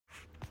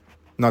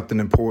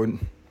Nothing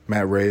important.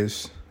 Matt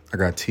Reyes. I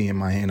got tea in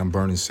my hand. I'm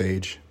burning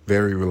sage.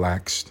 Very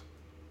relaxed.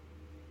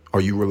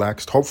 Are you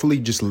relaxed? Hopefully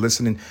just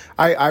listening.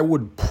 I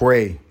would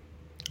pray.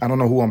 I don't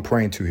know who I'm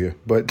praying to here,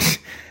 but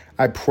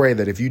I pray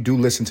that if you do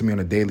listen to me on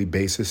a daily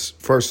basis,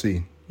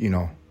 firstly,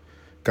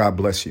 God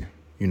bless you.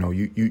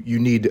 You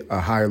need a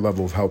higher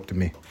level of help than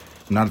me.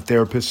 I'm not a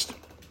therapist.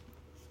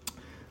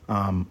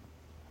 I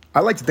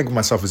like to think of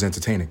myself as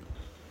entertaining.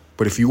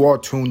 But if you are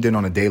tuned in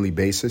on a daily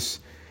basis,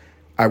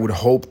 I would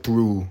hope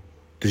through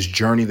this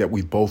journey that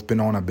we've both been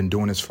on. I've been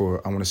doing this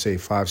for, I want to say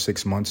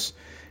 5-6 months.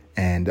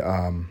 And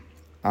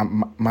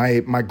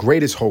my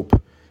greatest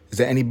hope is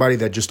that anybody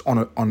that just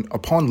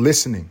upon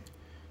listening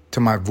to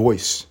my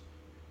voice,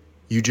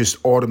 you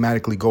just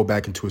automatically go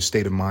back into a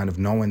state of mind of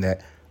knowing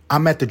that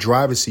I'm at the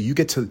driver's seat. You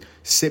get to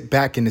sit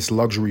back in this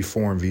luxury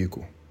foreign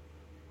vehicle.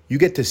 You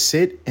get to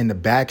sit in the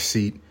back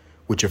seat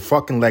with your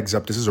fucking legs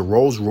up. This is a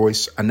Rolls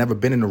Royce. I've never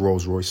been in a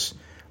Rolls Royce.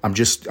 I'm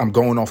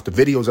going off the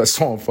videos I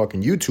saw on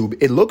fucking YouTube.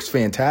 It looks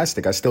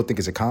fantastic. I still think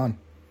it's a con.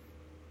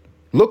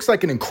 Looks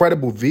like an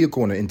incredible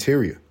vehicle in the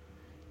interior.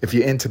 If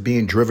you're into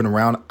being driven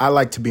around, I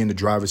like to be in the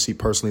driver's seat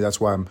personally. That's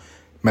why I'm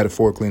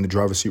metaphorically in the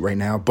driver's seat right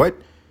now. But,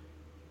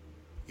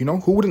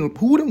 who wouldn't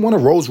want a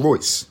Rolls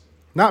Royce?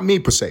 Not me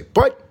per se,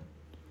 but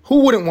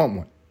who wouldn't want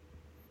one?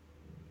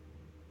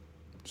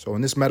 So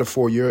in this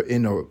metaphor, you're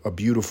in a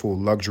beautiful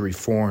luxury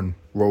foreign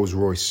Rolls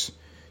Royce.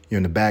 You're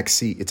in the back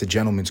seat. It's a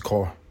gentleman's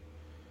car.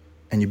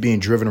 And you're being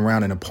driven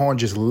around. And upon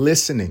just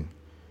listening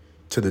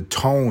to the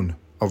tone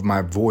of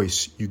my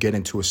voice, you get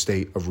into a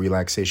state of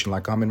relaxation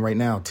like I'm in right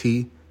now.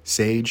 Tea,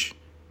 sage.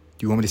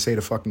 Do you want me to say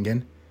the fucking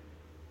again?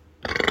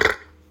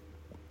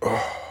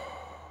 Oh,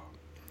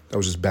 that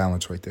was just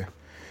balance right there.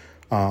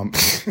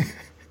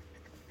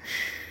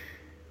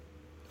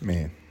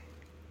 Man,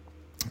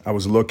 I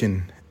was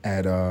looking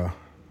at, I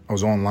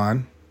was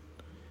online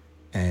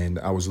and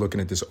I was looking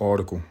at this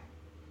article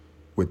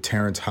with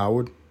Terrence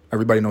Howard.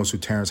 Everybody knows who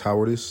Terrence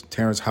Howard is.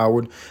 Terrence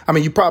Howard. I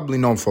mean, you probably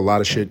know him for a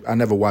lot of shit. I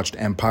never watched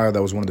Empire.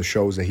 That was one of the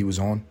shows that he was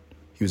on.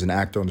 He was an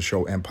actor on the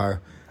show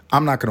Empire.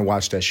 I'm not going to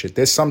watch that shit.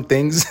 There's some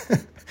things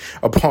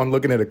upon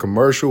looking at a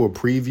commercial, a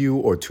preview,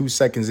 or 2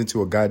 seconds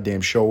into a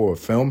goddamn show or a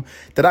film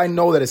that I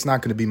know that it's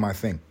not going to be my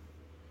thing.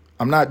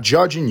 I'm not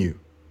judging you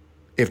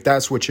if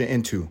that's what you're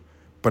into,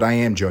 but I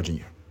am judging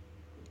you.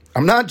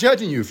 I'm not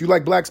judging you if you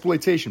like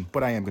blaxploitation,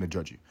 but I am going to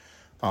judge you.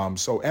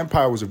 So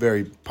Empire was a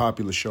very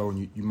popular show,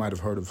 and you might have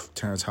heard of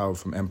Terrence Howard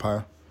from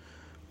Empire.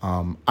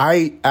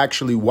 I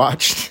actually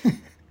watched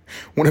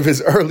one of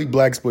his early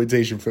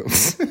blaxploitation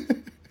films.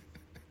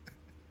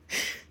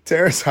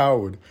 Terrence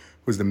Howard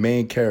was the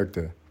main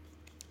character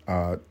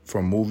from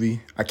a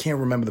movie. I can't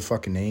remember the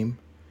fucking name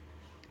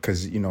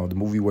because, the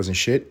movie wasn't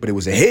shit, but it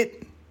was a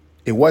hit.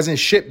 It wasn't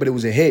shit, but it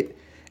was a hit.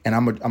 And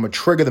I'm a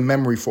trigger the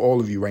memory for all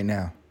of you right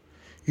now.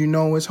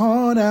 It's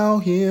hard out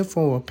here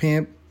for a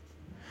pimp.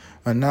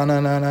 Na na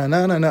na na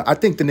na na. I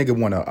think the nigga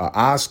won a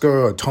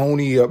Oscar, a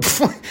Tony,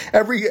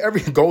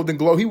 every Golden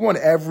Globe. He won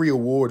every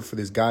award for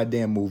this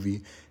goddamn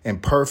movie in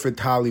perfect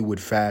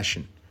Hollywood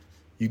fashion.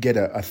 You get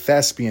a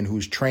thespian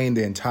who's trained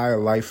their entire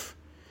life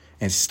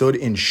and stood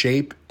in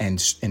shape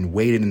and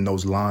waited in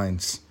those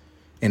lines,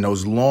 in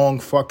those long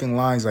fucking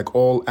lines, like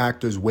all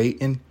actors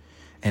waiting,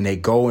 and they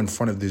go in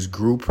front of this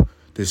group,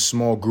 this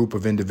small group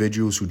of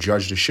individuals who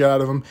judge the shit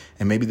out of them,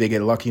 and maybe they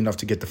get lucky enough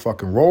to get the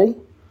fucking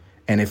role.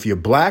 And if you're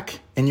black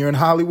and you're in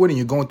Hollywood and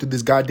you're going through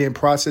this goddamn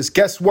process,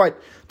 guess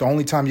what? The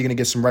only time you're going to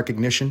get some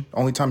recognition, the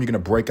only time you're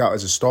going to break out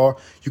as a star,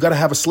 you got to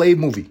have a slave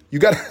movie. You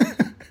got to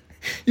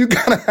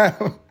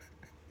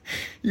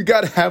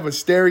have a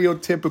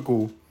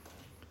stereotypical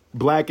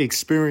black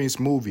experience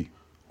movie.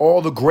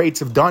 All the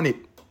greats have done it.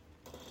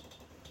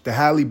 The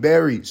Halle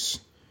Berrys,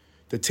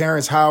 the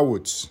Terrence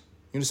Howards.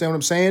 You understand what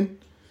I'm saying?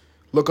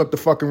 Look up the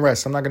fucking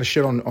rest. I'm not going to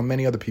shit on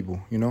many other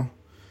people,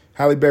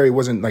 Halle Berry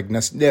wasn't like,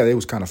 it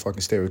was kind of fucking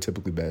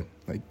stereotypically bad.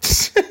 Like,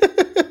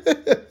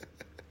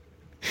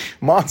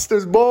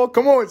 Monsters Ball,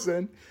 come on,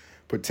 son.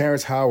 But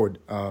Terrence Howard,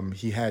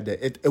 he had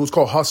that. It was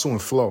called Hustle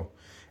and Flow.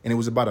 And it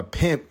was about a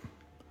pimp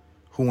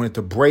who wanted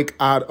to break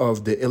out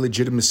of the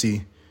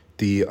illegitimacy,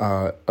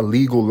 the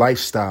illegal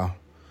lifestyle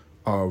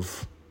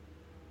of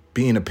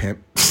being a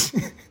pimp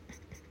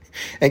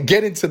and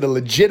get into the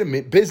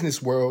legitimate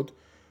business world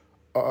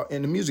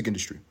in the music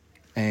industry.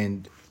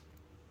 And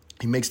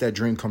he makes that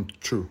dream come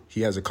true.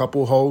 He has a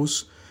couple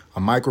hoes, a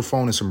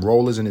microphone, and some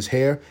rollers in his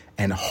hair,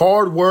 and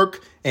hard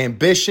work,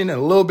 ambition, and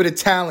a little bit of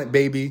talent,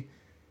 baby.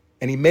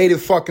 And he made it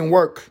fucking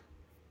work.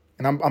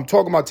 And I'm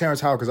talking about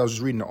Terrence Howard because I was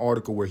just reading an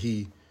article where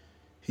he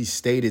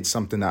stated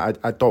something that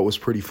I thought was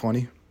pretty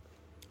funny.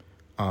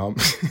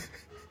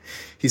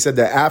 He said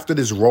that after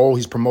this role,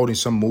 he's promoting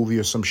some movie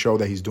or some show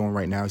that he's doing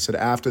right now. He said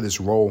after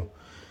this role,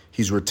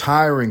 he's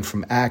retiring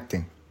from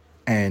acting.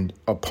 And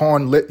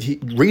upon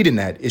reading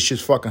that, it's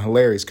just fucking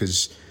hilarious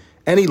because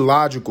any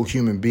logical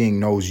human being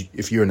knows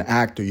if you're an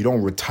actor, you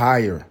don't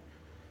retire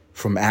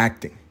from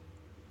acting.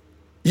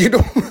 You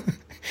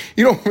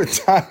don't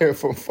retire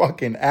from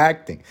fucking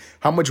acting.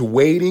 How much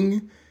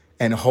waiting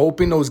and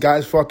hoping those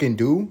guys fucking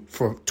do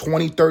for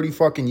 20, 30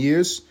 fucking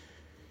years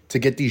to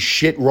get these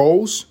shit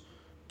roles,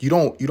 you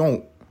don't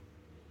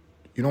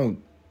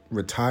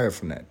retire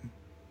from that.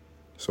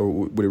 So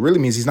what it really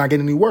means, he's not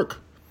getting any work.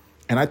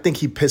 And I think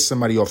he pissed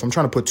somebody off. I'm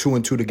trying to put two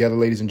and two together,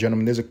 ladies and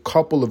gentlemen. There's a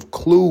couple of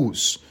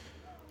clues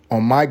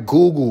on my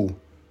Google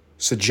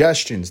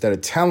suggestions that are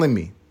telling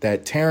me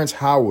that Terrence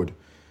Howard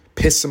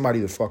pissed somebody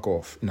the fuck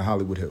off in the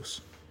Hollywood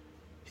Hills.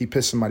 He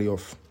pissed somebody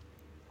off.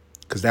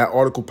 Because that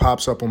article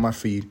pops up on my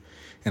feed,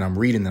 and I'm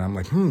reading it. I'm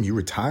like, you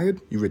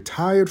retired? You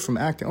retired from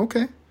acting?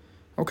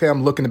 Okay,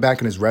 I'm looking back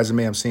in his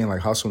resume. I'm seeing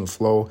like Hustle and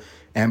Flow,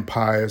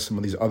 Empire, some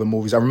of these other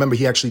movies. I remember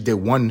he actually did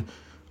one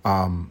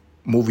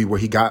movie where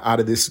he got out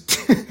of this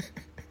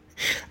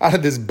out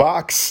of this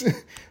box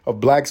of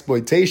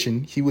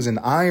blaxploitation. He was an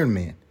Iron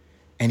Man,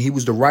 and he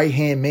was the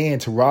right-hand man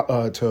to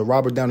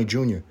Robert Downey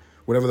Jr.,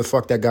 whatever the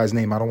fuck that guy's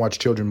name. I don't watch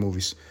children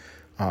movies.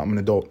 I'm an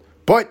adult.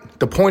 But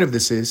the point of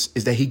this is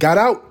that he got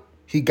out.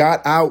 He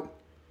got out,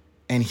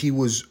 and he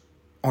was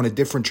on a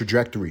different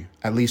trajectory,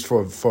 at least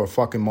for a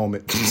fucking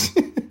moment.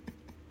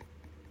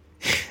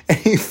 And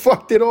he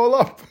fucked it all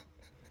up.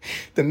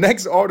 The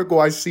next article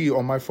I see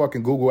on my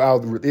fucking Google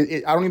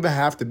algorithm, I don't even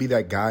have to be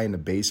that guy in the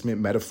basement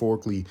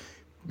metaphorically,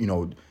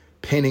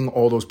 pinning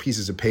all those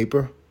pieces of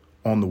paper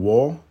on the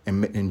wall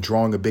and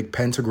drawing a big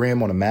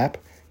pentagram on a map,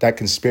 that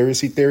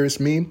conspiracy theorist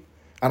meme.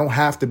 I don't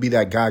have to be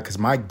that guy because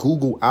my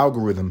Google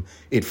algorithm,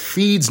 it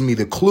feeds me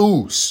the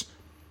clues.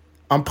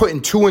 I'm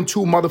putting two and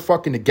two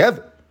motherfucking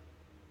together.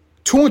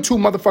 Two and two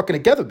motherfucking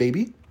together,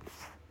 baby.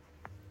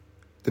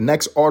 The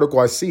next article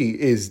I see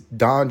is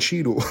Don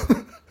Cheadle.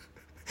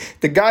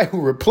 The guy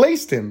who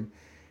replaced him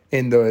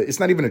it's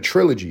not even a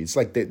trilogy. It's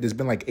like there's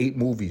been like 8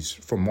 movies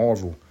from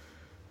Marvel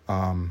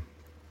or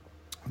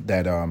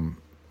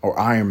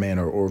Iron Man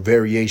or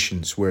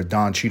variations where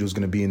Don Cheadle's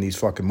going to be in these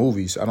fucking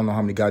movies. I don't know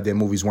how many goddamn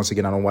movies. Once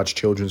again, I don't watch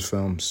children's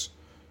films.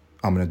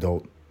 I'm an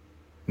adult.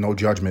 No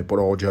judgment, but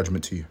all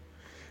judgment to you.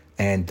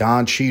 And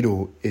Don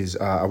Cheadle is,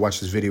 I watched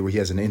this video where he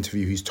has an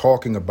interview. He's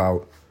talking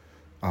about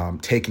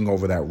taking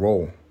over that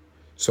role.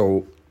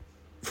 So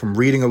from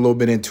reading a little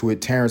bit into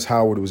it, Terrence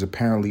Howard was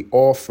apparently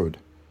offered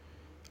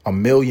 $1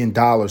 million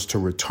to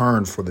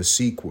return for the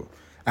sequel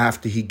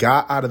after he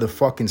got out of the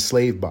fucking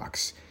slave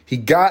box. He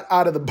got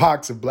out of the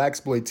box of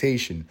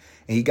blaxploitation and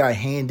he got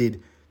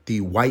handed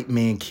the white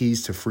man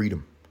keys to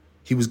freedom.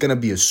 He was going to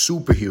be a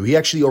superhero. He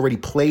actually already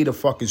played a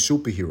fucking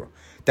superhero.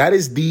 That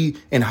is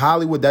in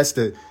Hollywood, that's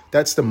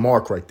the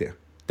mark right there.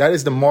 That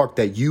is the mark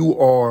that you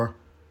are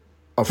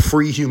a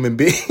free human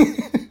being.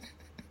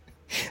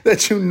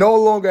 That you no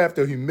longer have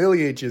to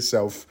humiliate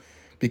yourself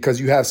because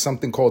you have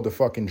something called the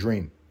fucking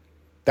dream.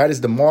 That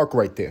is the mark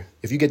right there.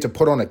 If you get to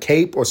put on a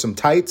cape or some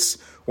tights,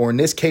 or in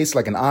this case,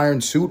 like an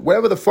iron suit,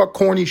 whatever the fuck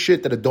corny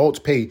shit that adults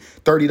pay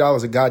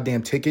 $30 a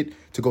goddamn ticket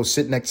to go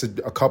sit next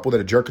to a couple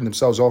that are jerking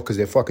themselves off because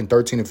they're fucking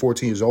 13 and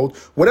 14 years old.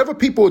 Whatever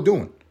people are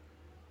doing,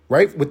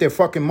 right, with their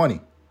fucking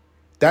money.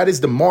 That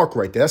is the mark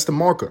right there. That's the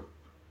marker.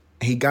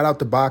 He got out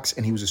the box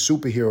and he was a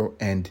superhero,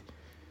 and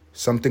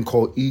something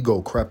called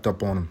ego crept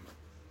up on him.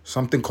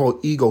 Something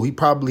called ego. He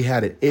probably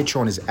had an itch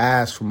on his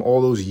ass from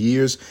all those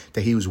years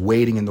that he was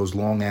waiting in those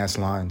long ass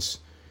lines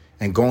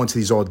and going to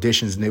these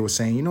auditions, and they were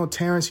saying,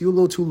 Terrence, you're a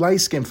little too light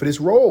skinned for this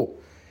role.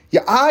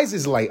 Your eyes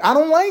is light. I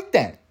don't like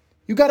that.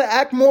 You got to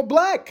act more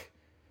black.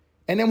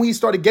 And then when he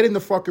started getting the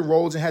fucking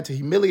roles and had to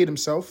humiliate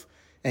himself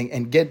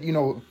and get,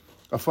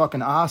 a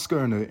fucking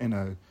Oscar and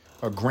a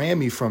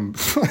Grammy from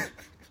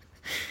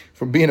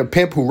from being a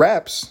pimp who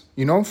raps,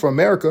 for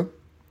America.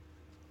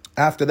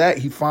 After that,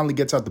 he finally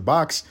gets out the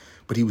box,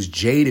 but he was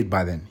jaded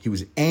by then. He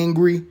was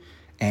angry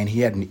and he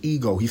had an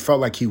ego. He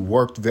felt like he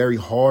worked very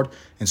hard.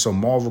 And so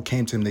Marvel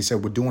came to him. They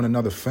said, we're doing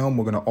another film.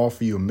 We're going to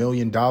offer you $1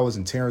 million.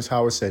 And Terrence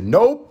Howard said,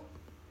 nope.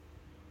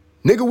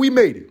 Nigga, we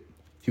made it.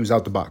 He was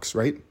out the box,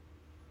 right?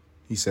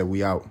 He said,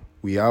 we out.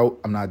 We out.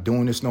 I'm not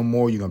doing this no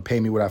more. You're going to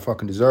pay me what I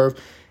fucking deserve.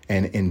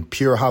 And in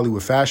pure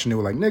Hollywood fashion, they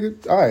were like,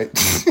 nigga, all right.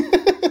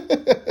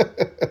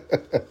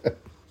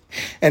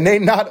 And they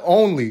not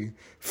only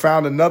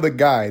found another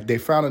guy, they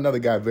found another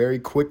guy very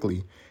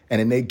quickly. And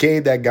then they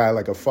gave that guy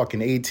like a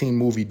fucking 18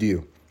 movie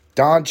deal.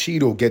 Don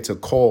Cheadle gets a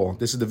call.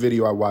 This is the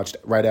video I watched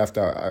right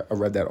after I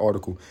read that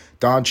article.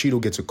 Don Cheadle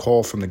gets a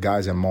call from the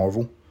guys at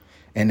Marvel.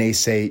 And they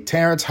say,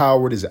 Terrence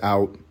Howard is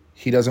out.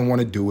 He doesn't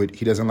want to do it.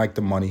 He doesn't like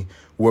the money.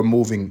 We're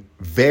moving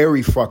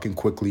very fucking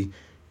quickly.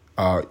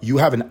 You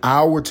have an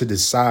hour to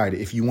decide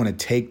if you want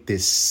to take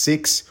this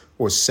 6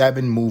 or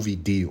 7 movie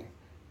deal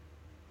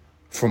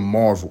from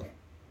Marvel.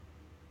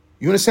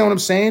 You understand what I'm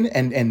saying?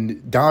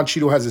 And Don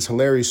Cheadle has this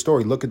hilarious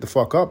story. Look it the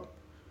fuck up.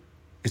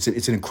 It's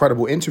an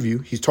incredible interview.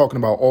 He's talking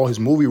about all his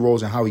movie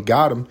roles and how he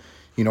got them.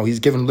 He's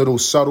giving little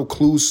subtle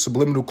clues,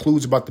 subliminal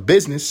clues about the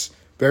business.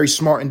 Very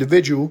smart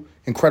individual,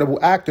 incredible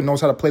actor, knows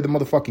how to play the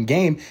motherfucking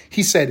game.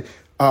 He said,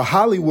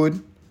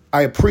 Hollywood,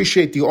 I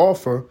appreciate the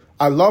offer.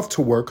 I love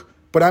to work,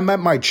 but I'm at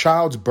my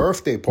child's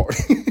birthday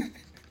party.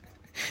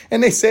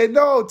 And they said,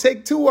 no,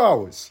 take 2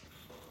 hours.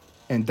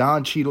 And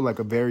Don Cheadle, like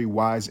a very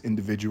wise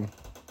individual,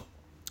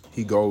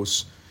 he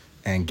goes,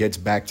 and gets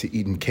back to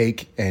eating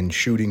cake and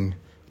shooting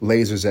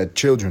lasers at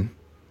children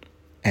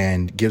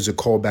and gives a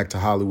call back to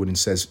Hollywood and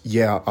says,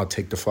 yeah, I'll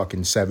take the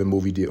fucking 7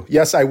 movie deal.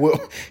 Yes, I will.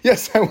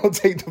 Yes, I will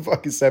take the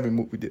fucking 7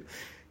 movie deal.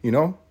 You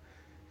know,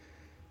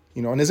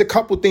 and there's a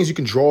couple things you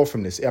can draw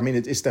from this. I mean,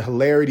 it's the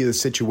hilarity of the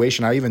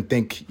situation. I even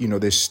think,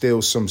 there's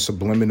still some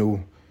subliminal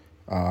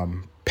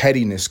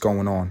pettiness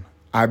going on.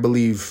 I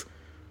believe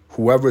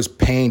whoever is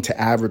paying to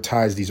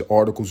advertise these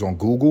articles on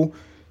Google,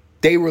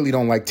 they really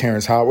don't like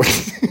Terrence Howard.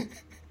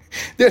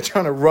 They're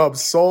trying to rub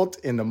salt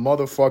in the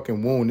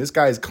motherfucking wound. This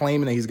guy is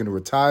claiming that he's going to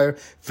retire.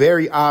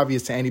 Very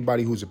obvious to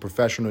anybody who's a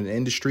professional in the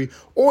industry,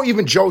 or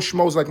even Joe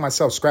Schmoes like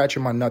myself,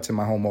 scratching my nuts in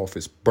my home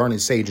office, burning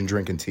sage and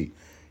drinking tea.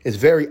 It's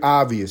very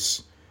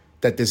obvious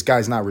that this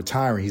guy's not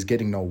retiring. He's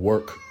getting no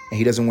work, and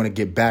he doesn't want to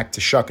get back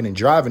to shucking and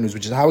driving,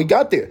 which is how he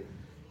got there.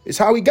 It's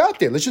how he got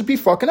there. Let's just be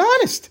fucking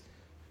honest.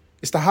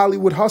 It's the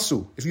Hollywood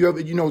hustle. If you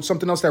ever,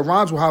 something else that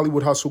rhymes with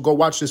Hollywood hustle, go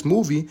watch this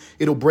movie.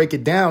 It'll break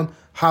it down.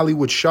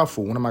 Hollywood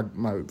Shuffle, one of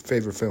my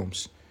favorite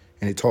films.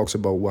 And it talks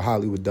about what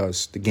Hollywood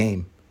does, the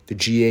game, the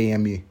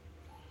GAME.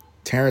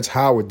 Terrence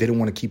Howard didn't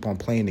want to keep on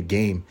playing the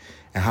game.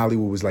 And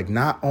Hollywood was like,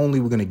 not only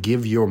we're going to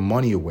give your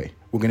money away,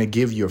 we're going to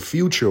give your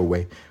future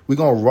away. We're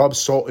going to rub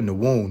salt in the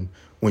wound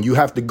when you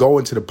have to go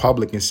into the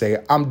public and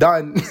say, I'm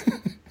done.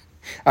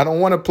 I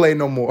don't want to play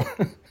no more.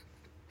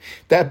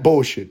 That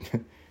bullshit.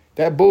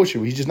 That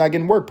bullshit. He's just not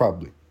getting work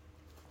probably.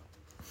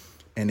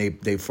 And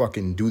they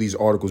fucking do these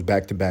articles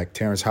back to back.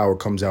 Terrence Howard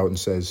comes out and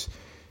says,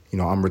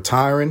 I'm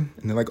retiring.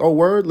 And they're like, oh,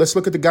 word? Let's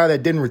look at the guy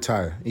that didn't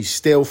retire. He's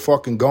still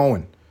fucking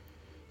going.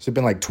 It's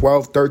been like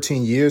 12,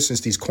 13 years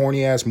since these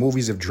corny ass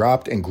movies have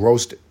dropped and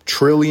grossed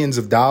trillions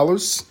of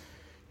dollars.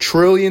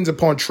 Trillions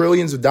upon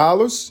trillions of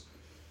dollars.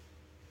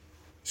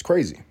 It's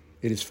crazy.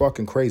 It is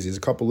fucking crazy. There's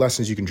a couple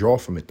lessons you can draw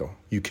from it, though.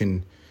 You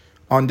can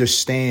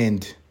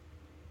understand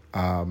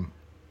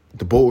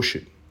the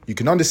bullshit. You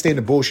can understand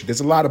the bullshit.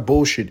 There's a lot of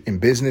bullshit in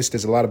business.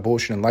 There's a lot of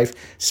bullshit in life,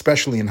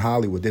 especially in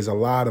Hollywood. There's a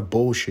lot of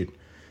bullshit.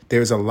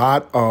 There's a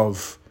lot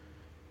of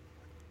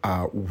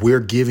we're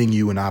giving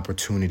you an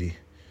opportunity,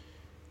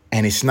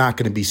 and it's not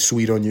going to be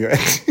sweet on your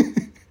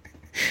end.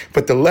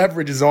 But the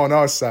leverage is on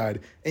our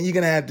side, and you're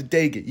going to have to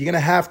take it. You're going to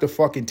have to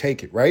fucking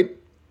take it, right?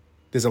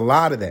 There's a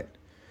lot of that.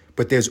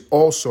 But there's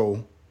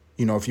also,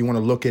 if you want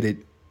to look at it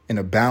in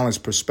a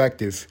balanced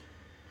perspective,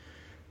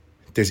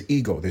 there's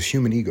ego. There's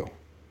human ego.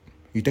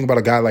 You think about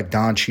a guy like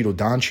Don Cheadle.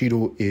 Don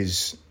Cheadle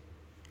is,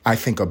 I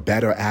think, a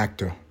better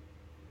actor.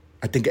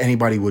 I think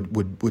anybody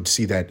would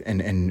see that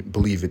and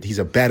believe it. He's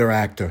a better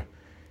actor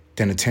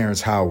than a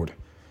Terrence Howard.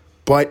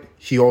 But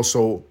he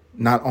also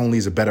not only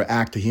is a better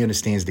actor, he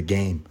understands the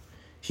game.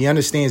 He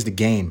understands the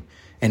game.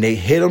 And they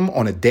hit him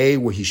on a day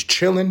where he's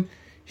chilling.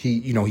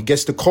 He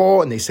gets the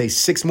call and they say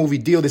 6 movie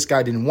deal. This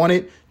guy didn't want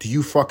it. Do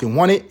you fucking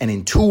want it? And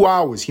in 2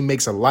 hours, he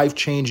makes a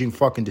life-changing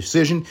fucking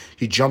decision.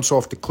 He jumps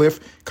off the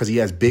cliff because he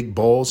has big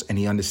balls and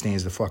he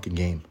understands the fucking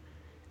game.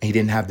 And he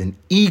didn't have the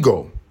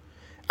ego.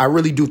 I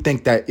really do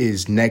think that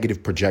is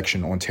negative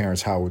projection on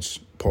Terrence Howard's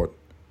part.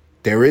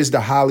 There is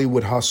the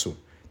Hollywood hustle.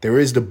 There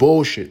is the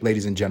bullshit,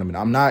 ladies and gentlemen.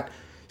 I'm not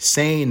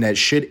saying that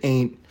shit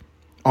ain't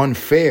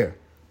unfair,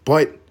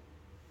 but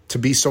to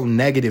be so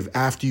negative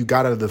after you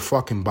got out of the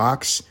fucking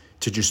box,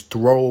 to just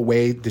throw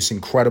away this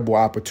incredible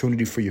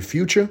opportunity for your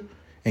future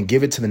and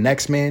give it to the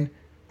next man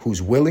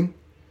who's willing,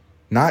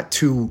 not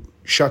to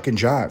shuck and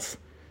jive,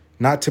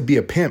 not to be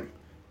a pimp,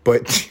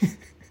 but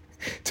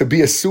to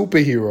be a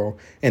superhero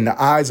in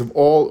the eyes of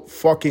all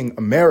fucking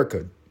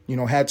America.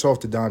 Hats off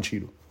to Don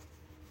Cheadle.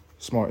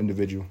 Smart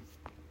individual.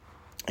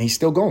 And he's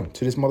still going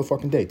to this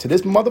motherfucking day. To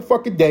this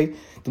motherfucking day.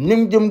 I'm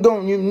going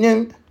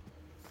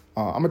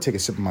to take a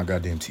sip of my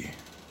goddamn tea.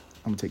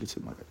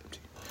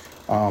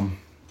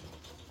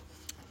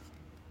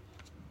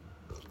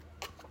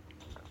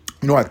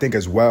 I think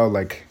as well,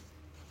 like,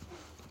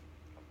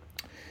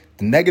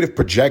 the negative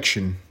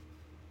projection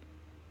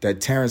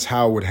that Terrence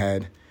Howard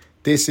had,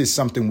 this is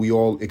something we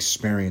all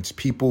experience.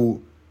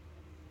 People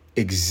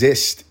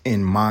exist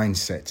in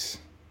mindsets.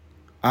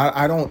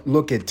 I don't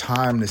look at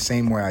time the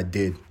same way I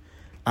did.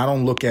 I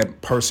don't look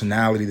at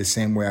personality the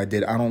same way I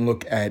did. I don't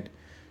look at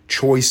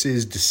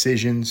choices,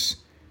 decisions,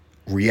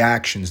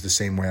 reactions the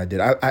same way I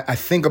did. I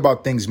think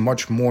about things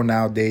much more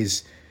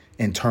nowadays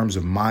in terms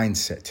of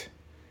mindset.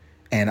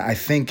 And I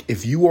think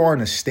if you are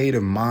in a state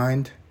of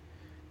mind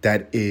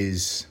that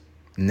is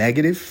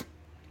negative,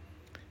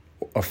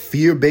 a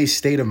fear-based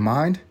state of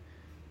mind,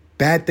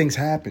 bad things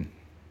happen.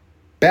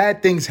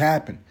 Bad things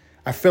happen.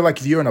 I feel like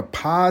if you're in a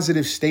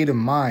positive state of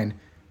mind,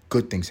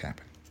 good things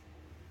happen.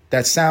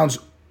 That sounds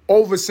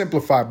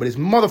oversimplified, but it's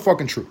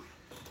motherfucking true.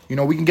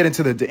 We can get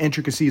into the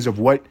intricacies of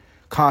what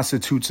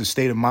constitutes a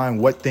state of mind,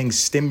 what things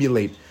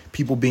stimulate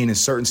people being in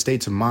certain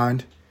states of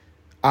mind.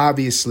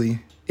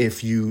 Obviously,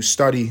 if you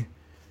study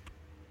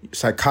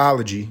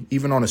psychology,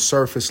 even on a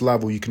surface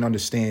level, you can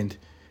understand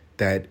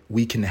that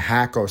we can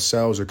hack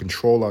ourselves or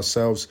control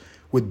ourselves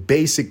with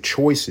basic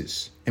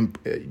choices and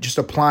just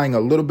applying a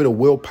little bit of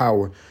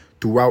willpower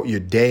throughout your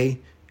day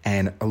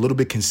and a little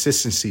bit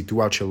consistency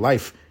throughout your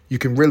life. You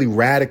can really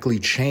radically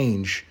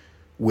change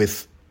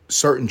with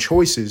certain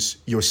choices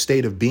your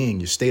state of being,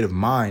 your state of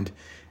mind,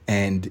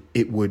 and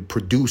it would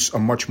produce a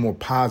much more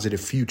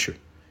positive future.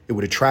 It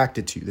would attract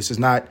it to you. This is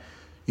not,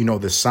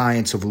 the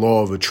science of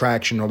law of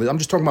attraction. I'm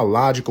just talking about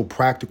logical,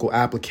 practical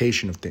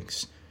application of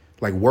things.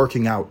 Like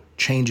working out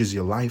changes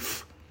your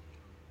life.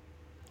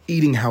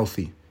 Eating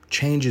healthy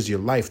changes your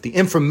life. The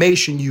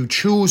information you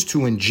choose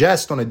to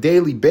ingest on a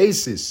daily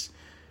basis,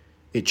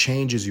 it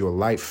changes your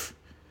life.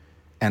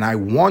 And I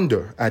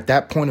wonder, at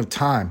that point of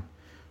time,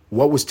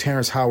 what was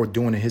Terrence Howard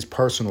doing in his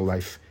personal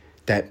life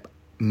that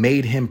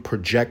made him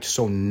project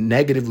so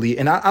negatively?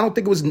 And I don't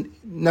think it was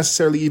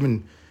necessarily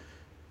even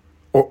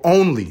or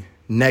only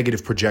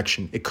negative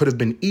projection. It could have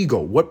been ego.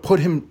 What put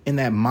him in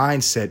that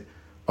mindset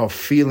of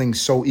feeling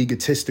so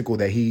egotistical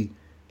that he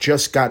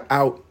just got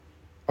out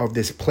of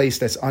this place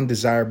that's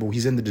undesirable?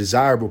 He's in the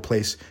desirable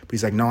place, but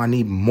he's like, no, I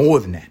need more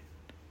than that.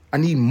 I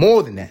need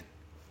more than that.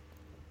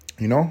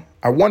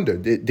 I wonder,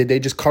 did they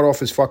just cut off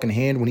his fucking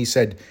hand when he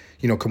said,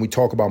 can we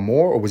talk about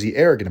more? Or was he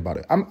arrogant about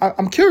it?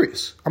 I'm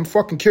curious. I'm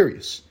fucking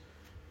curious.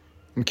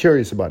 I'm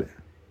curious about it.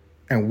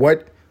 And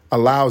what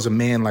allows a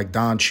man like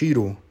Don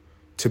Cheadle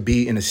to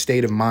be in a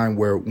state of mind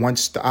where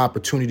once the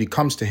opportunity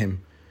comes to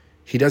him,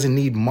 he doesn't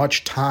need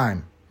much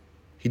time.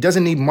 He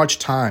doesn't need much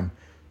time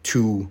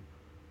to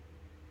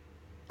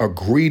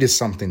agree to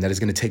something that is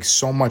going to take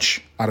so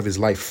much out of his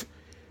life,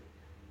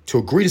 to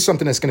agree to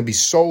something that's going to be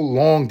so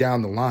long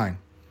down the line.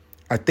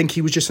 I think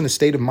he was just in a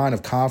state of mind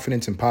of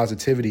confidence and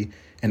positivity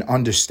and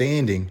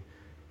understanding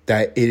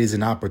that it is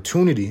an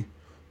opportunity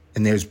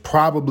and there's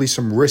probably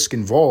some risk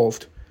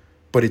involved,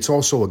 but it's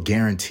also a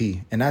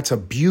guarantee. And that's a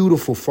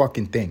beautiful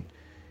fucking thing.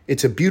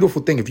 It's a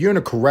beautiful thing. If you're in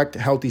a correct,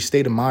 healthy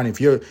state of mind,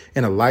 if you're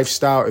in a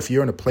lifestyle, if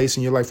you're in a place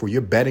in your life where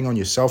you're betting on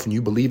yourself and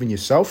you believe in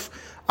yourself,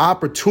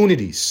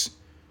 opportunities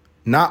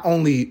not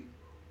only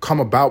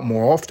come about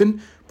more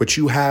often, but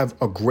you have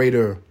a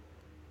greater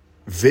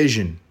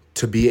vision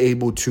to be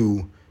able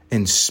to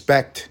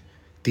inspect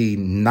the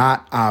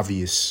not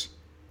obvious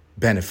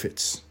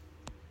benefits,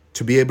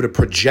 to be able to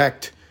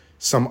project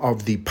some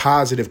of the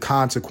positive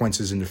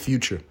consequences in the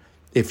future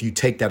if you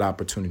take that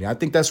opportunity. I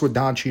think that's what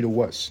Don Cheadle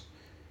was,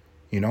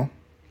 He was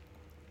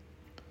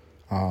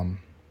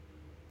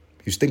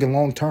thinking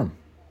long term,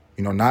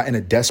 not in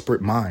a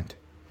desperate mind.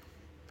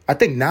 I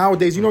think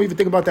nowadays, even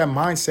think about that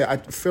mindset. I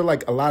feel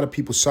like a lot of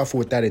people suffer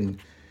with that in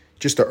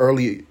just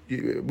we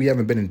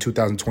haven't been in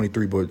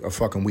 2023, but a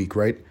fucking week,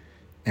 right?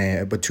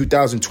 But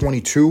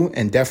 2022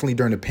 and definitely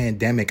during the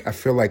pandemic, I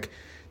feel like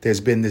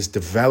there's been this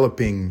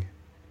developing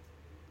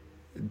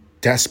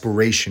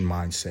desperation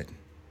mindset.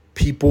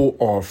 People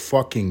are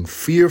fucking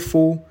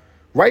fearful,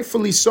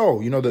 rightfully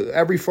so.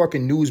 Every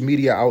fucking news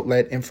media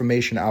outlet,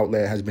 information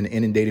outlet has been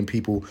inundating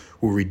people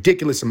with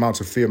ridiculous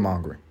amounts of fear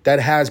mongering. That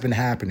has been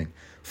happening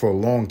for a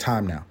long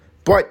time now.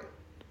 But,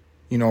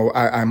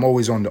 I'm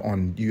always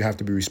on you have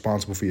to be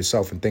responsible for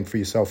yourself and think for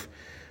yourself.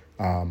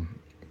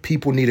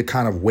 People need to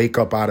kind of wake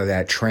up out of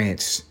that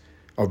trance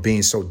of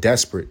being so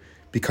desperate,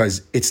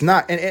 because it's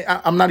not, and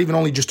I'm not even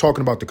only just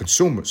talking about the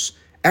consumers.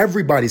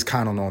 Everybody's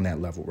kind of on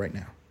that level right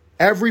now.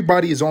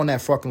 Everybody is on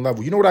that fucking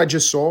level. You know what I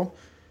just saw?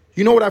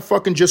 You know what I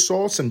fucking just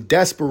saw? Some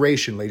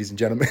desperation, ladies and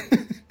gentlemen.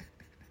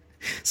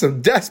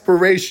 Some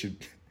desperation.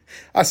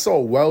 I saw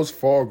Wells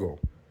Fargo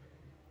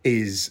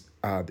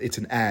it's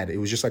an ad. It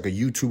was just like a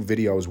YouTube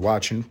video I was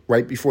watching.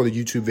 Right before the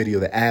YouTube video,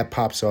 the ad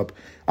pops up.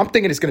 I'm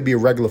thinking it's going to be a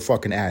regular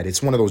fucking ad.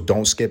 It's one of those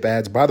don't skip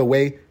ads. By the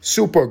way,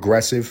 super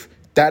aggressive.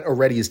 That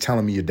already is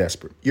telling me you're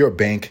desperate. You're a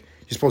bank.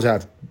 You're supposed to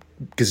have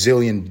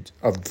gazillion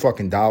of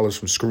fucking dollars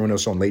from screwing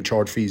us on late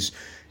charge fees.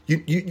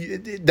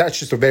 That's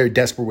just a very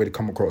desperate way to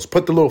come across.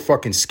 Put the little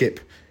fucking skip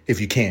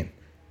if you can.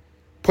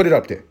 Put it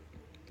up there.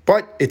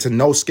 But it's a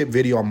no skip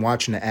video. I'm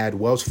watching the ad.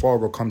 Wells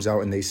Fargo comes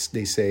out and they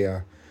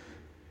say,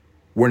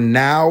 we're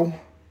now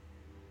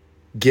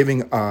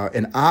giving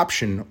an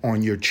option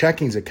on your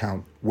checkings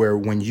account where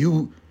when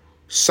you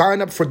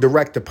sign up for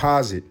direct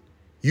deposit,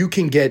 you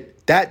can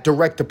get that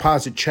direct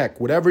deposit check,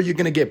 whatever you're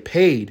going to get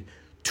paid,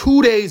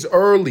 2 days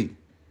early.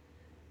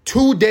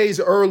 2 days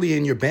early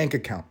in your bank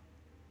account.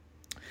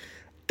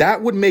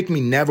 That would make me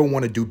never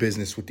want to do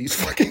business with these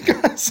fucking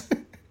guys.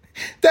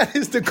 That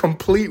is the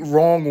complete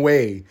wrong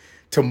way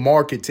to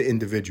market to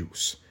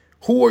individuals.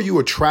 Who are you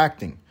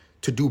attracting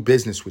to do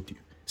business with you?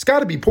 It's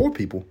got to be poor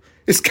people.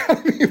 It's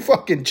got to be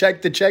fucking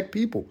check-to-check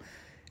people.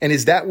 And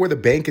is that where the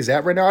bank is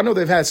at right now? I know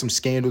they've had some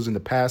scandals in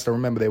the past. I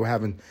remember they were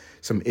having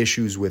some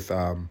issues with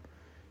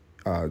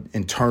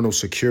internal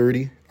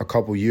security a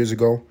couple years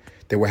ago.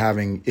 They were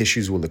having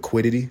issues with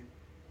liquidity.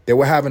 They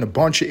were having a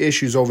bunch of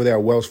issues over there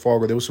at Wells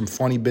Fargo. There was some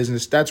funny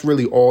business. That's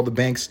really all the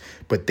banks,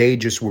 but they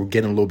just were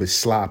getting a little bit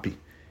sloppy.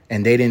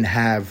 And they didn't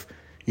have,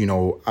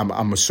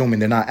 I'm assuming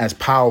they're not as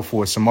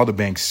powerful as some other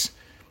banks,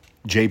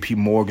 JP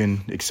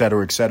Morgan, et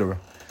cetera,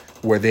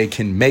 where they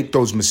can make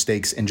those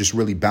mistakes and just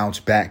really bounce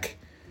back.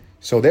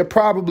 So they're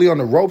probably on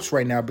the ropes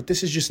right now, but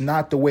this is just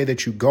not the way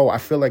that you go. I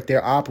feel like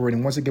they're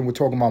operating, once again, we're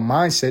talking about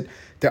mindset.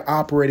 They're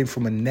operating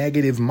from a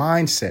negative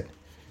mindset.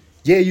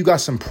 Yeah, you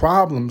got some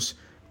problems,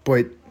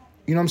 but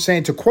You know what I'm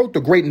saying? To quote the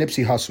great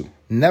Nipsey Hussle,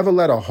 never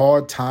let a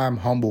hard time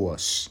humble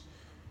us.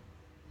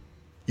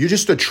 You're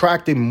just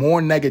attracting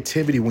more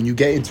negativity when you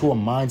get into a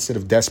mindset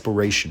of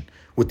desperation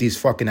with these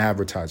fucking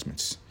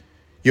advertisements.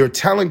 You're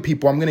telling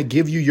people, I'm going to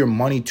give you your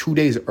money 2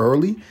 days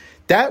early.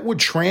 That would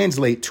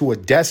translate to a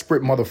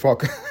desperate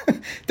motherfucker.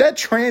 That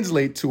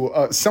translate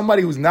to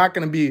somebody who's not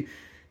going to be,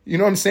 you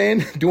know what I'm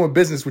saying, doing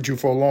business with you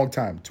for a long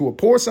time. To a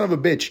poor son of a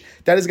bitch,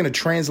 that is going to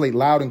translate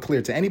loud and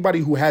clear. To anybody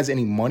who has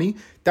any money,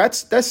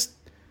 that's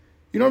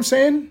you know what I'm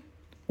saying?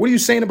 What are you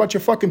saying about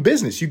your fucking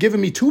business? You're giving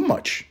me too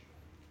much.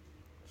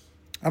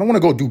 I don't want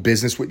to go do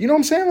business with, you know what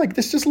I'm saying? Like,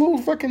 this just a little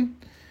fucking...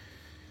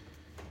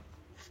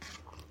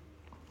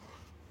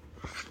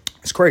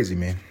 It's crazy,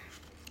 man.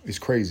 It's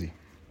crazy.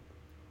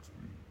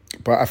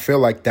 But I feel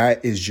like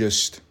that is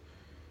just...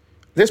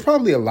 There's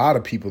probably a lot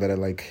of people that are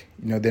like,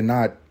 you know, they're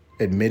not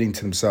admitting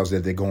to themselves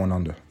that they're going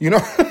under. You know?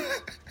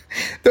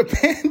 The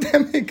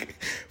pandemic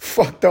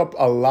fucked up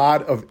a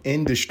lot of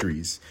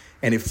industries.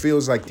 And it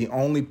feels like the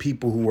only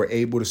people who were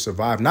able to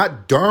survive,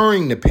 not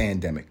during the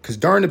pandemic, because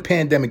during the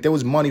pandemic, there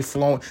was money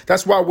flowing.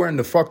 That's why we're in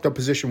the fucked up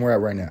position we're at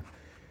right now.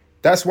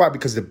 That's why,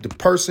 because the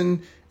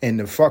person in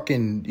the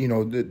fucking, you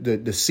know,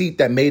 the seat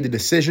that made the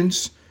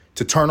decisions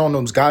to turn on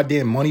those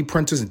goddamn money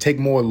printers and take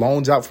more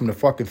loans out from the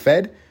fucking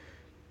Fed,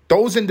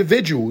 those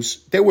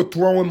individuals, they were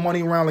throwing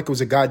money around like it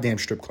was a goddamn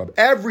strip club.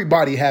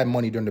 Everybody had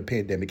money during the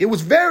pandemic. It was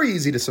very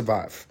easy to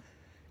survive.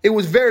 It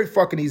was very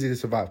fucking easy to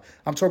survive.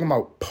 I'm talking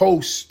about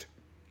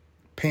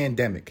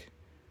post-pandemic.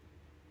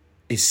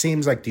 It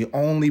seems like the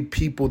only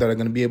people that are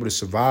going to be able to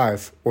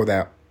survive, or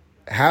that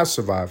have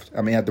survived,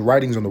 I mean, the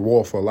writing's on the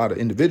wall for a lot of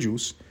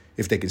individuals,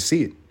 if they can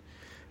see it.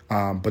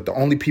 But the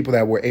only people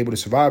that were able to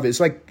survive, it's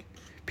like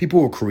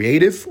people who are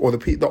creative, or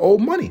the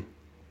old money.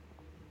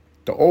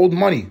 The old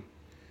money.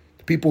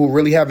 The people who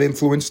really have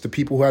influence, the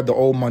people who have the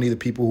old money, the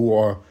people who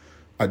are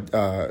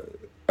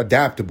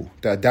adaptable,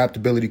 the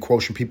adaptability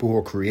quotient, people who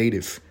are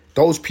creative.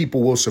 Those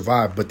people will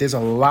survive. But there's a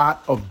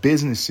lot of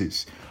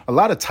businesses, a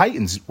lot of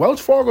titans. Wells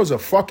Fargo's a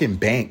fucking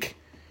bank.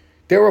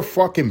 They're a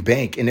fucking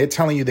bank, and they're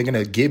telling you they're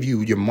going to give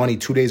you your money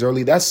 2 days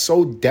early. That's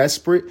so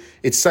desperate.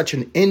 It's such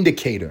an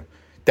indicator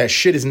that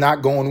shit is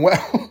not going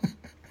well.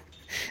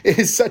 It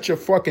is such a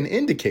fucking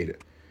indicator,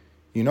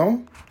 you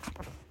know?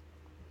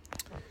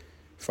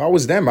 If I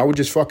was them, I would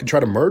just fucking try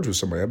to merge with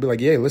somebody. I'd be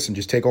like, yeah, listen,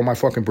 just take all my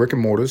fucking brick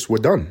and mortars. We're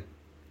done.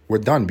 We're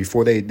done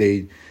before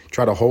they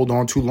try to hold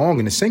on too long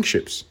in the sink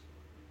ships.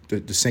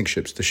 The sink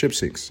ships, the ship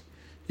sinks.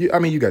 I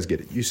mean, you guys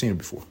get it. You've seen it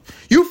before.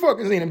 You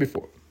fucking seen it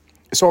before.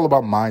 It's all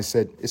about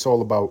mindset. It's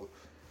all about,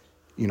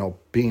 you know,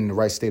 being in the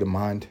right state of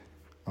mind.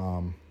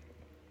 And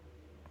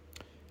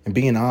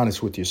being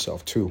honest with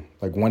yourself, too.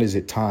 Like, when is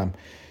it time?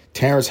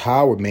 Terrence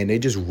Howard, man, they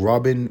just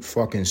rubbing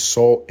fucking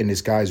salt in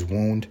this guy's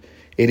wound.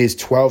 It is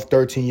 12,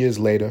 13 years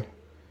later,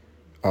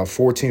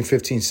 14,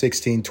 15,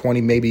 16,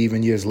 20, maybe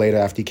even years later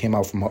after he came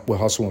out with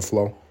Hustle and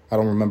Flow. I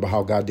don't remember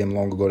how goddamn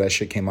long ago that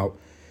shit came out.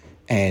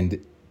 And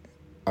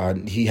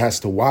he has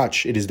to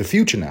watch. It is the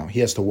future now.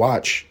 He has to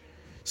watch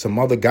some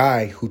other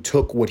guy who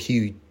took what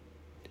he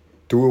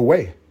threw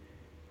away.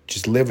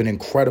 Just live an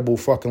incredible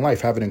fucking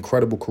life, have an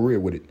incredible career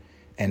with it.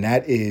 And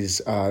that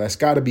is, that's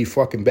got to be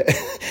fucking bad.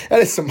 That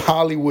is some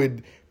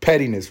Hollywood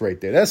pettiness right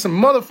there. That's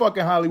some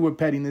motherfucking Hollywood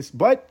pettiness.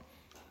 But,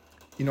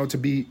 you know, to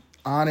be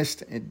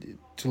honest and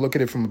to look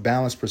at it from a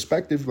balanced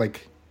perspective,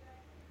 like,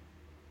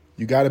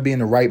 you got to be in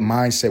the right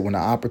mindset when the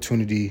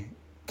opportunity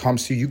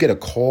comes to you. You get a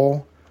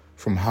call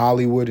from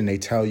Hollywood and they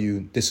tell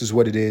you this is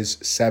what it is,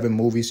 7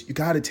 movies. You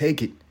got to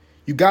take it.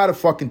 You got to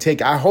fucking take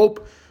it. I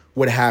hope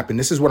what happened,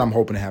 this is what I'm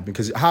hoping to happen,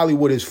 because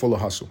Hollywood is full of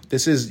hustle.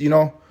 This is, you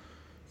know,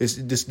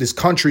 this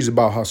country's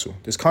about hustle.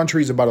 This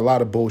country's about a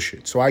lot of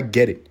bullshit. So I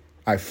get it.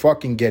 I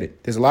fucking get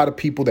it. There's a lot of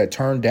people that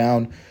turn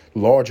down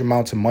large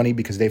amounts of money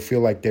because they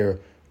feel like they're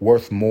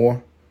worth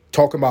more.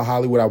 Talking about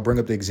Hollywood, I'll bring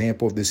up the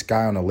example of this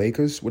guy on the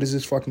Lakers. What is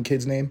this fucking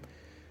kid's name?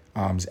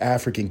 He's an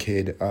African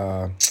kid.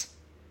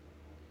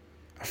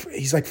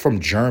 He's like from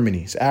Germany.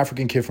 He's an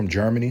African kid from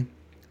Germany.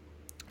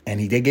 And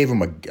they gave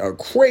him a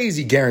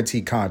crazy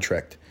guaranteed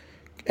contract.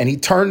 And he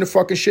turned the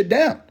fucking shit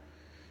down.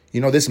 You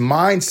know, this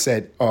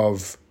mindset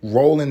of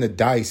rolling the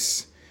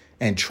dice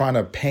and trying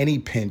to penny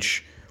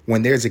pinch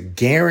when there's a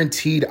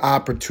guaranteed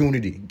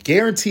opportunity,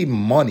 guaranteed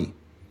money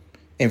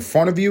in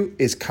front of you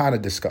is kind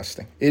of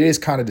disgusting. It is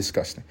kind of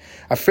disgusting.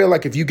 I feel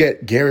like if you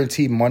get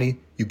guaranteed money,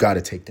 you got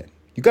to take that.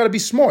 You got to be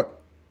smart.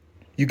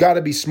 You got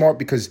to be smart,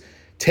 because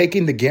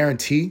taking the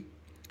guarantee,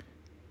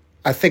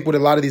 I think with a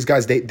lot of these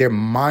guys, their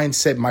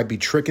mindset might be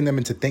tricking them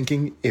into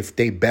thinking if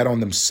they bet on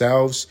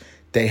themselves,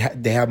 they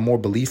have more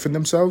belief in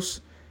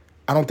themselves.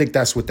 I don't think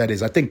that's what that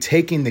is. I think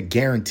taking the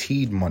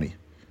guaranteed money,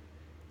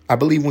 I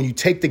believe when you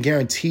take the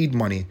guaranteed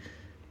money,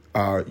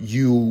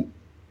 you're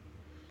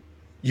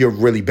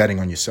really betting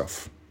on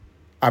yourself.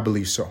 I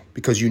believe so,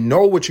 because you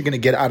know what you're going to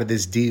get out of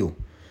this deal,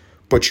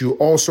 but you're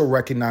also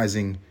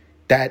recognizing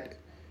that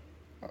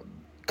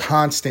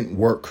constant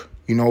work.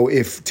 You know,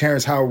 if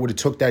Terrence Howard would have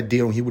took that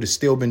deal, he would have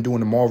still been doing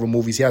the Marvel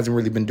movies. He hasn't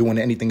really been doing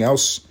anything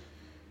else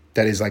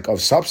that is like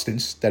of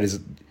substance, that is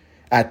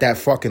at that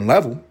fucking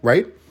level,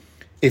 right?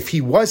 If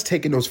he was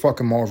taking those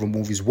fucking Marvel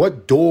movies,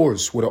 what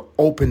doors would have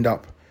opened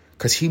up?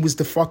 Because he was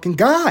the fucking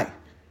guy.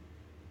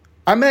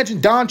 I imagine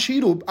Don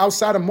Cheadle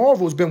outside of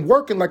Marvel has been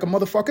working like a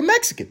motherfucking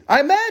Mexican. I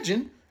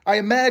imagine.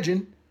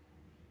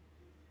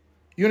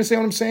 You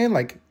understand what I'm saying?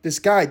 Like, this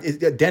guy,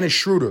 Dennis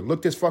Schroeder,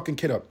 look this fucking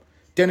kid up.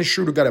 Dennis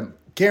Schroeder got a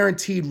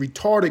guaranteed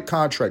retarded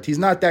contract. He's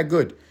not that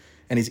good.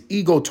 And his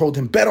ego told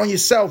him, bet on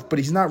yourself, but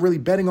he's not really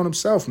betting on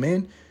himself,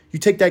 man. You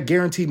take that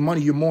guaranteed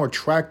money, you're more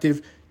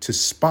attractive to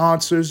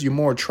sponsors, you're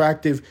more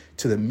attractive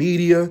to the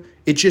media.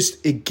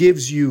 It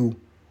gives you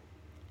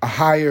a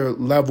higher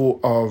level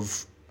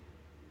of,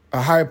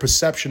 a higher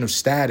perception of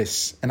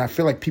status. And I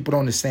feel like people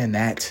don't understand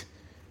that.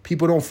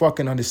 People don't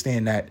fucking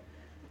understand that,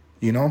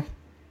 you know?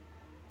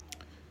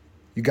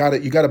 You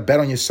gotta bet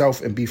on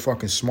yourself and be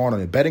fucking smart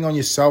on it. Betting on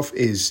yourself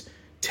is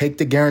take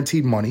the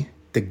guaranteed money,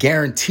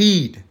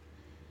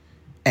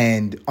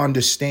 and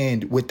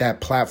understand with that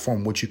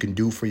platform what you can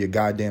do for your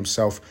goddamn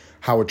self,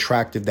 how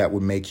attractive that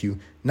would make you.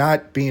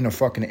 Not being a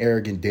fucking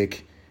arrogant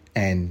dick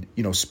and,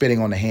 you know,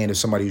 spitting on the hand of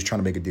somebody who's trying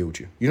to make a deal with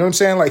you. You know what I'm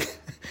saying? Like,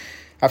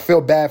 I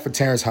feel bad for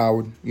Terrence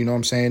Howard. You know what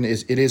I'm saying?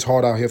 It is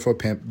hard out here for a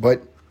pimp,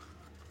 but,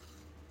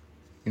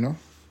 you know,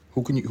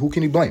 who can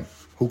you blame?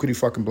 Who could you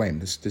fucking blame?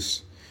 This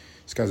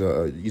guy's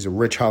he's a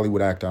rich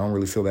Hollywood actor. I don't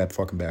really feel that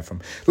fucking bad for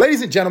him.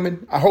 Ladies and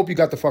gentlemen, I hope you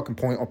got the fucking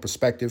point on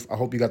perspective. I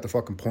hope you got the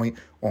fucking point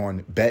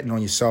on betting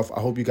on yourself. I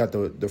hope you got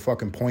the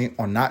fucking point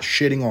on not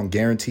shitting on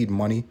guaranteed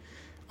money,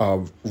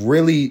 of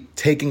really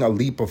taking a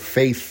leap of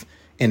faith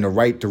in the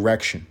right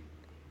direction.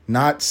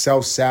 Not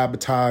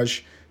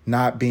self-sabotage,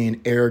 not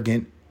being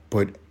arrogant,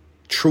 but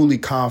truly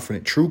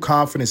confident. True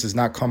confidence does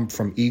not come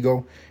from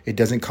ego. It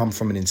doesn't come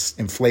from an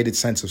inflated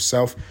sense of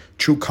self.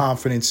 True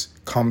confidence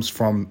comes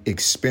from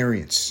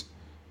experience.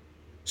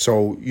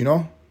 So, you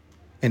know,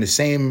 in the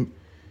same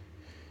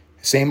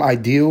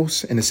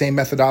ideals and the same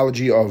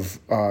methodology of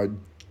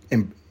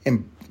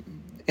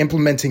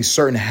implementing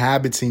certain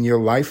habits in your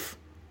life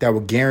that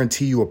will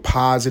guarantee you a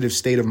positive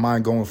state of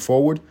mind going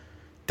forward,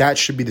 that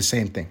should be the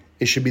same thing.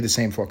 It should be the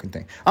same fucking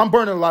thing. I'm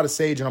burning a lot of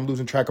sage and I'm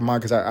losing track of mine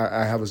because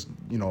I have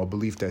a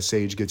belief that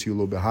sage gets you a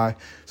little bit high.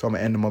 So I'm going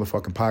to end the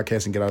motherfucking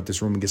podcast and get out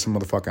this room and get some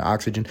motherfucking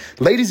oxygen.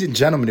 Ladies and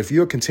gentlemen, if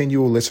you're a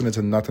continual listener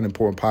to the Nothing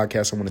Important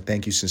podcast, I want to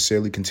thank you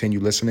sincerely. Continue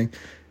listening.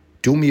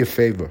 Do me a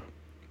favor.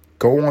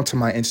 Go on to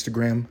my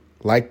Instagram,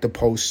 like the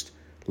post,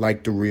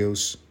 like the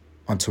reels.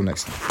 Until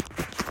next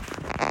time.